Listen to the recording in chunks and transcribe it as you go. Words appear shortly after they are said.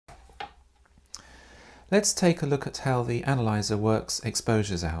Let's take a look at how the analyzer works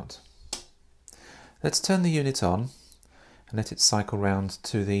exposures out. Let's turn the unit on and let it cycle round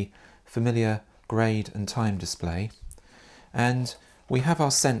to the familiar grade and time display, and we have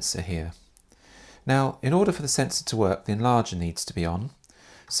our sensor here. Now, in order for the sensor to work, the enlarger needs to be on,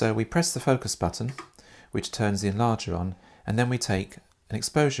 so we press the focus button, which turns the enlarger on, and then we take an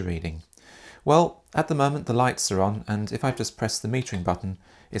exposure reading. Well, at the moment the lights are on, and if I just press the metering button,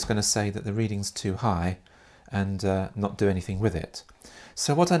 it's going to say that the reading's too high and not do anything with it.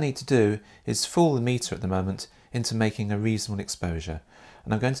 So what I need to do is fool the meter at the moment into making a reasonable exposure,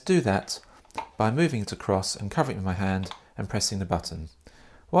 and I'm going to do that by moving it across and covering it with my hand and pressing the button.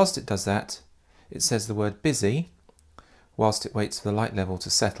 Whilst it does that, it says the word busy. Whilst it waits for the light level to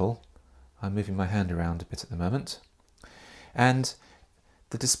settle, I'm moving my hand around a bit at the moment, and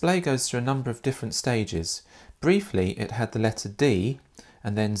the display goes through a number of different stages. Briefly, it had the letter D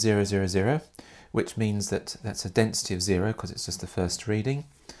and then 000, which means that that's a density of 0 because it's just the first reading,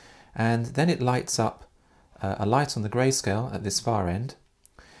 and then it lights up a light on the grayscale at this far end,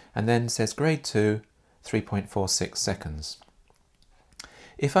 and then says grade 2, 3.46 seconds.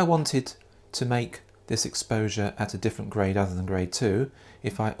 If I wanted to make this exposure at a different grade other than grade 2,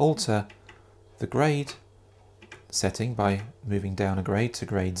 if I alter the grade setting by moving down a grade to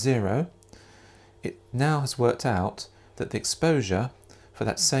grade 0, it now has worked out that the exposure for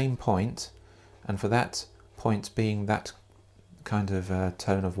that same point, and for that point being that kind of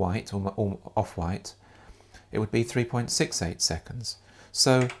tone of white or off-white, it would be 3.68 seconds.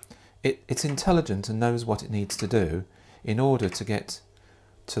 So it's intelligent and knows what it needs to do in order to get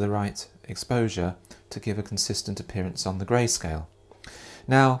to the right exposure to give a consistent appearance on the grayscale.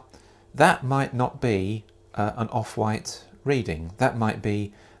 Now, that might not be an off-white reading. That might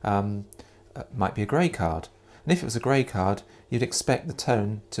be a grey card. And if it was a grey card, you'd expect the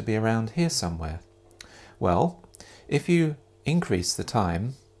tone to be around here somewhere. Well, if you increase the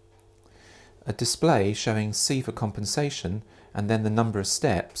time, a display showing C for compensation and then the number of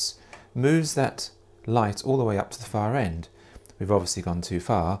steps moves that light all the way up to the far end. We've obviously gone too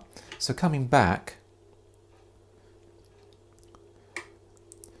far, so coming back,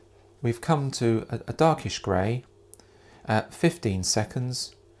 we've come to a darkish grey at 15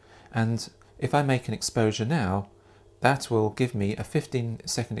 seconds, and if I make an exposure now, that will give me a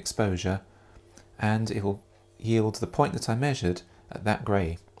 15-second exposure, and it will yield the point that I measured at that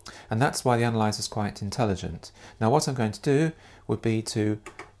grey. And that's why the analyzer is quite intelligent. Now what I'm going to do would be to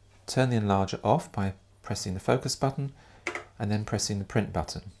turn the enlarger off by pressing the focus button and then pressing the print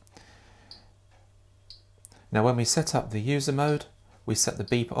button. Now when we set up the user mode, we set the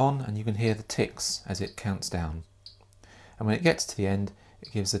beep on, and you can hear the ticks as it counts down. And when it gets to the end,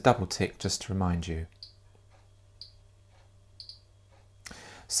 it gives a double tick just to remind you.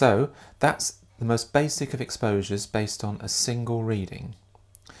 So that's the most basic of exposures based on a single reading.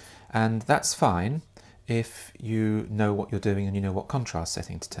 And that's fine if you know what you're doing and you know what contrast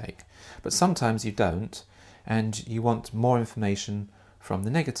setting to take. But sometimes you don't, and you want more information from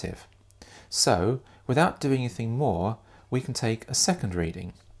the negative. So, without doing anything more, we can take a second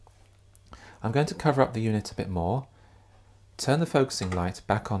reading. I'm going to cover up the unit a bit more, turn the focusing light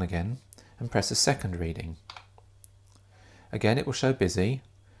back on again, and press a second reading. Again, it will show busy,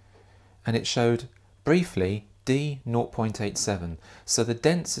 and it showed briefly D 0.87. So the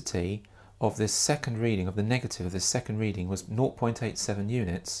density of this second reading, of the negative of this second reading, was 0.87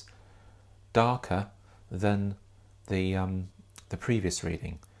 units darker than the previous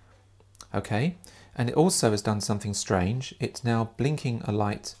reading. Okay, and it also has done something strange. It's now blinking a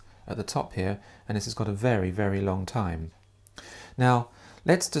light at the top here, and this has got a very, very long time. Now,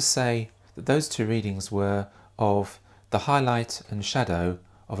 let's just say that those two readings were of the highlight and shadow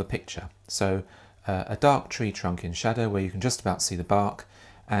of a picture. So a dark tree trunk in shadow where you can just about see the bark,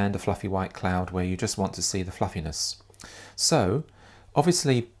 and a fluffy white cloud where you just want to see the fluffiness. So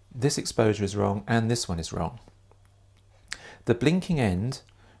obviously this exposure is wrong and this one is wrong. The blinking end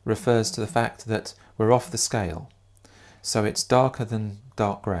refers to the fact that we're off the scale, so it's darker than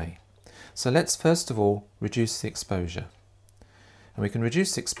dark grey. So let's first of all reduce the exposure, and we can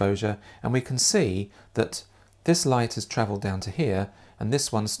reduce the exposure and we can see that this light has travelled down to here, and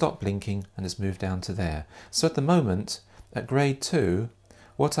this one stopped blinking and has moved down to there. So at the moment, at grade 2,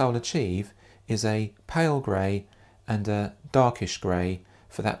 what I'll achieve is a pale grey and a darkish grey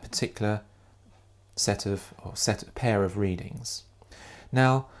for that particular pair of readings.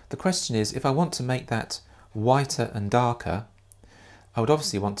 Now, the question is, if I want to make that whiter and darker, I would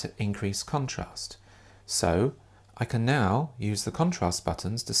obviously want to increase contrast. So I can now use the contrast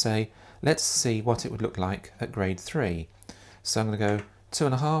buttons to say, let's see what it would look like at grade 3. So I'm going to go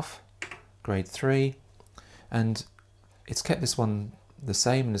 2.5, grade 3, and it's kept this one the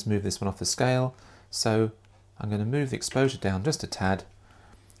same and has moved this one off the scale. So I'm going to move the exposure down just a tad.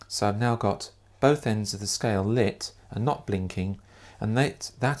 So I've now got both ends of the scale lit and not blinking, and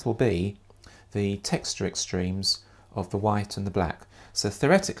that will be the texture extremes of the white and the black. So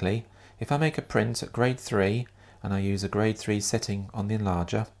theoretically, if I make a print at grade 3 and I use a grade 3 setting on the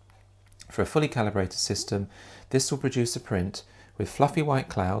enlarger, for a fully calibrated system, this will produce a print with fluffy white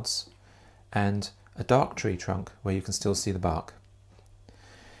clouds and a dark tree trunk where you can still see the bark.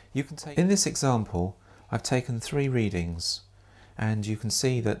 In this example, I've taken 3 readings, and you can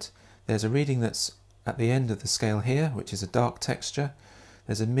see that there's a reading that's at the end of the scale here, which is a dark texture,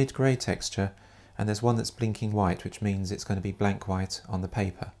 there's a mid-grey texture, and there's one that's blinking white, which means it's going to be blank white on the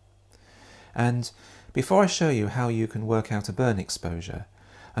paper. And before I show you how you can work out a burn exposure,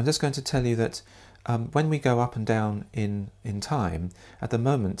 I'm just going to tell you that when we go up and down in time, at the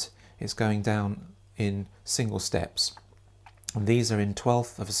moment it's going down in single steps. And these are in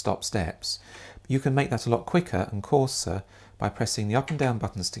 1/12 of a stop steps. You can make that a lot quicker and coarser by pressing the up and down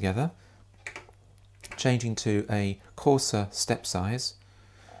buttons together, changing to a coarser step size,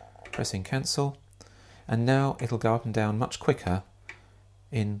 pressing cancel, and now it'll go up and down much quicker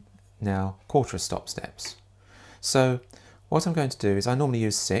in now 1/4 stop steps. So what I'm going to do is I normally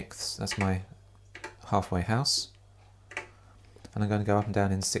use 1/6, that's my halfway house, and I'm going to go up and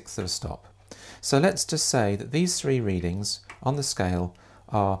down in 1/6 of a stop. So let's just say that these 3 readings on the scale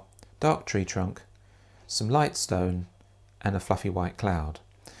are dark tree trunk, some light stone, and a fluffy white cloud.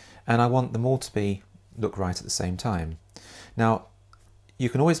 And I want them all to look right at the same time. Now, you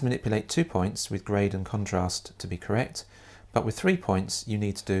can always manipulate 2 points with grade and contrast to be correct, but with 3 points you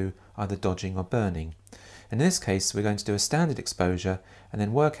need to do either dodging or burning. And in this case we're going to do a standard exposure and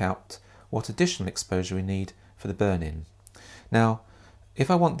then work out what additional exposure we need for the burn-in. Now, if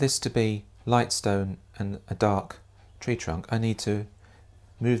I want this to be light stone and a dark tree trunk, I need to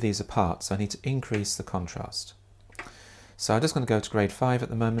move these apart, so I need to increase the contrast. So I'm just going to go to grade 5 at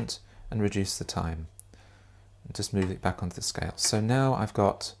the moment and reduce the time. And just move it back onto the scale. So now I've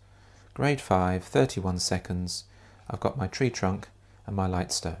got grade 5, 31 seconds, I've got my tree trunk and my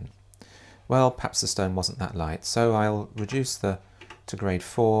light stone. Well, perhaps the stone wasn't that light, so I'll reduce to grade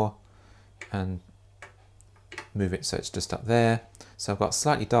 4 and move it so it's just up there. So I've got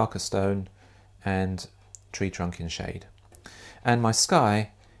slightly darker stone and tree trunk in shade. And my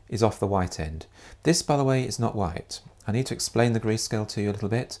sky is off the white end. This, by the way, is not white. I need to explain the greyscale to you a little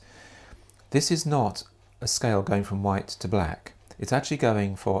bit. This is not a scale going from white to black. It's actually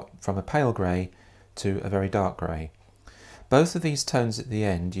going from a pale grey to a very dark grey. Both of these tones at the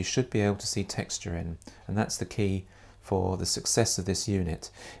end you should be able to see texture in, and that's the key for the success of this unit.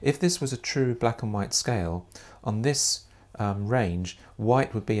 If this was a true black and white scale, on this range,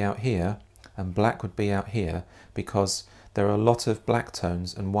 white would be out here and black would be out here, because there are a lot of black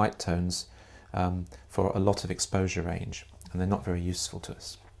tones and white tones for a lot of exposure range, and they're not very useful to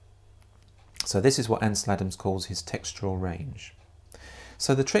us. So this is what Ansel Adams calls his textural range.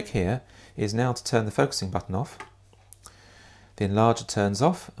 So the trick here is now to turn the focusing button off, the enlarger turns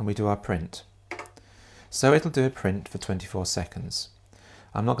off, and we do our print. So it'll do a print for 24 seconds.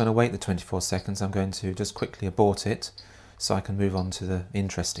 I'm not going to wait the 24 seconds, I'm going to just quickly abort it so I can move on to the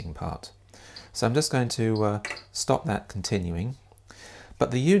interesting part. So I'm just going to stop that continuing,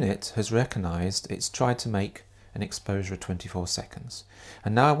 but the unit has recognised it's tried to make an exposure of 24 seconds.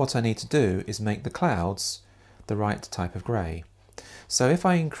 And now what I need to do is make the clouds the right type of grey. So if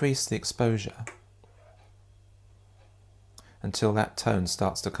I increase the exposure until that tone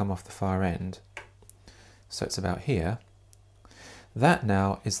starts to come off the far end, so it's about here, that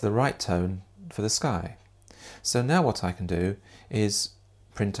now is the right tone for the sky. So now what I can do is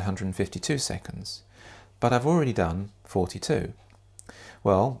print 152 seconds, but I've already done 42.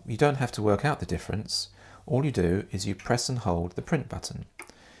 Well, you don't have to work out the difference. All you do is you press and hold the print button.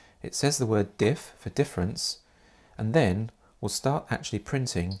 It says the word diff for difference, and then we'll start actually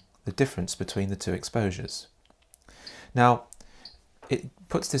printing the difference between the 2 exposures. Now, it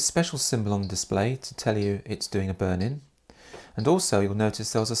puts this special symbol on the display to tell you it's doing a burn-in, and also you'll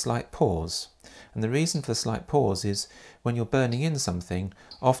notice there was a slight pause. And the reason for the slight pause is when you're burning in something,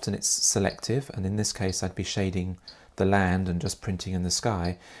 often it's selective, and in this case I'd be shading the land and just printing in the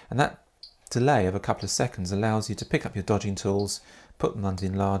sky, and that delay of a couple of seconds allows you to pick up your dodging tools, put them under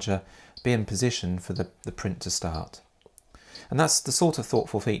the enlarger, be in position for the print to start. And that's the sort of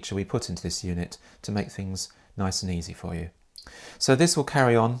thoughtful feature we put into this unit to make things nice and easy for you. So this will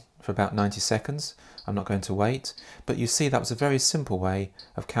carry on for about 90 seconds. I'm not going to wait, but you see that was a very simple way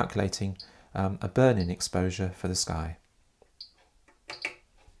of calculating a burn-in exposure for the sky.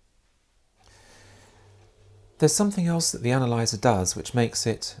 There's something else that the analyzer does which makes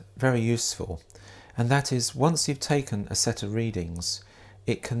it very useful, and that is once you've taken a set of readings,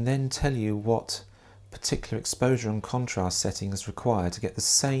 it can then tell you what particular exposure and contrast setting is required to get the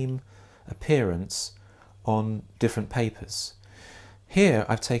same appearance on different papers. Here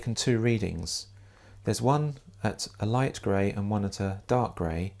I've taken two readings. There's one at a light grey and one at a dark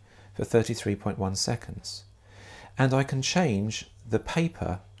grey for 33.1 seconds. And I can change the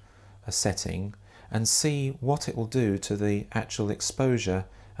paper setting and see what it will do to the actual exposure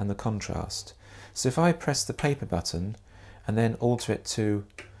and the contrast. So if I press the paper button and then alter it to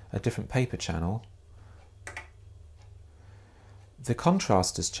a different paper channel, the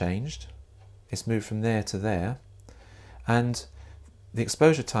contrast has changed. It's moved from there to there, and the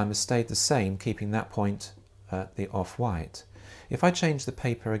exposure time has stayed the same, keeping that point at the off-white. If I change the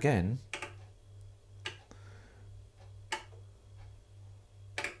paper again,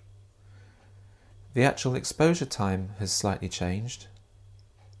 the actual exposure time has slightly changed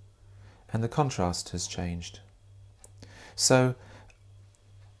and the contrast has changed. So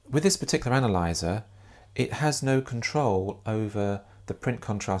with this particular analyzer, it has no control over the print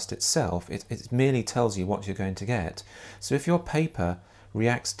contrast itself. It merely tells you what you're going to get. So if your paper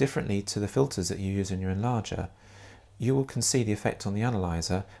reacts differently to the filters that you use in your enlarger, you can see the effect on the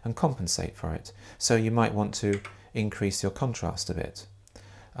analyzer and compensate for it. So you might want to increase your contrast a bit,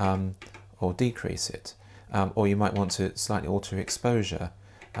 or decrease it, or you might want to slightly alter exposure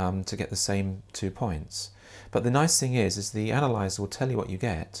to get the same 2 points. But the nice thing is the analyzer will tell you what you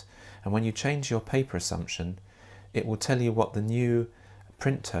get, and when you change your paper assumption, it will tell you what the new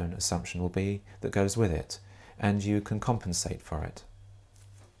print tone assumption will be that goes with it, and you can compensate for it.